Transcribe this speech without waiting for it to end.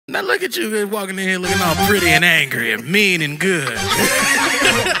Now look at you walking in here looking all pretty and angry and mean and good.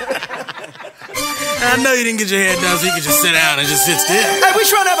 I know you didn't get your hair done so you could just sit down and just sit still. Hey, we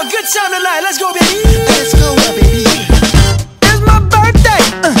trying to have a good time tonight. Let's go, baby. Let's go, baby. It's my birthday.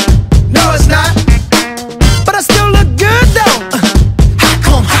 No, it's not. But I still look good, though. How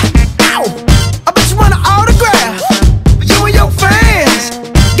come? Ow. I bet you want an autograph. You and your fans.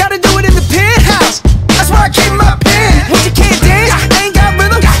 Gotta do it in the penthouse. That's why I keep my pen. What you can't dance, ain't got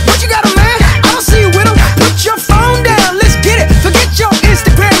rhythm. What you got a man? I don't see you with him. Put your phone down, let's get it. Forget your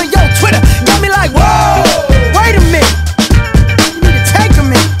Instagram and your Twitter. Got me like, whoa, wait a minute. You need to take a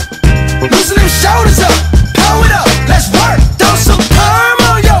minute. Loosen them shoulders up, pull it up, let's work. Throw some perm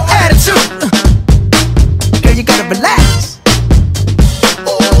on your attitude. Girl, you gotta relax.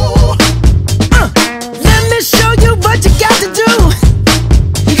 Ooh. Let me show you what you got to do.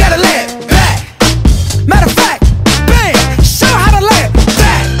 You gotta lay it back. Matter of fact, bang, show how to lay it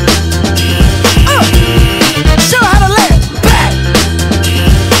back. Show how to lay it back.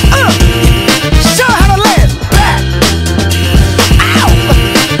 Show how to lay it back. Ow!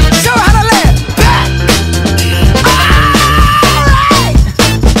 Show how to lay it back. Alright!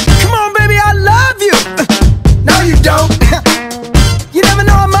 Come on, baby, I love you. No, you don't. You never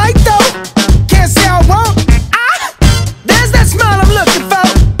know I might though. Can't say I won't. There's that smile I'm looking for.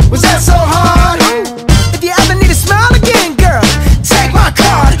 Was that so hard? If you ever need a smile again, girl, take my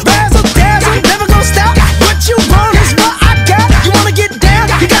card. Razzle dazzle, never gonna stop. What you want is what I got. You wanna get down,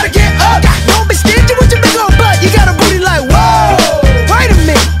 you gotta get up. Don't be stingy with your big old butt. You got a booty like, whoa. Wait a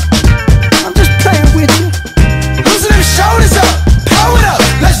minute, I'm just playing with you. Loosen them shoulders up, pull it up,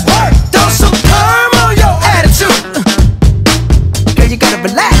 let's work. Throw some perm on your attitude. Girl, you gotta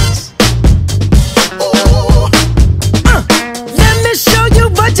relax. Ooh. Let me show you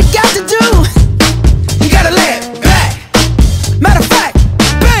what you got to do. You gotta lay it back. Matter of fact,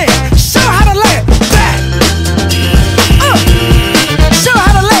 bang, show how to lay it back. Show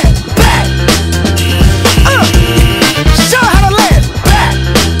how to lay it back. Show how to lay it back.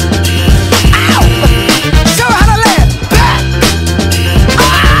 Ow! Show how to lay it back.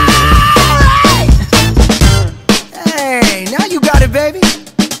 Alright! Hey, now you got it, baby.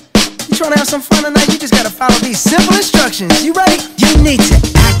 You trying to have some fun tonight? You just gotta follow these simple instructions. You ready? You need to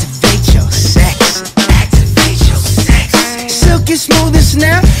activate your sex. Activate your sex. Silky smooth and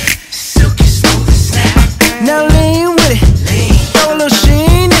snap. Silky smooth and snap. Now lean with it. Lean, Throw a little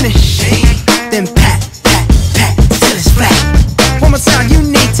sheen in it. sheen. Then pat, pat, pat till it's flat. One more time, you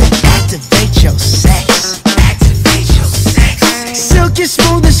need to activate your sex. Activate your sex. Silky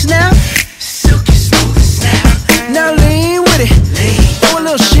smooth and snap. Silky smooth and snap. Now lean with it. Lean, Throw a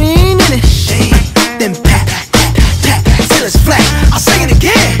little sheen in it. sheen. Then pat, pat, pat till it's flat. I'll sing it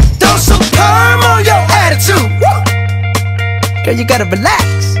again. Throw some perm on your attitude. Woo! Girl, you gotta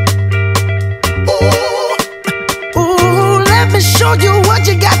relax. Ooh. Ooh, let me show you what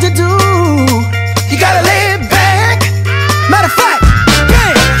you got to do.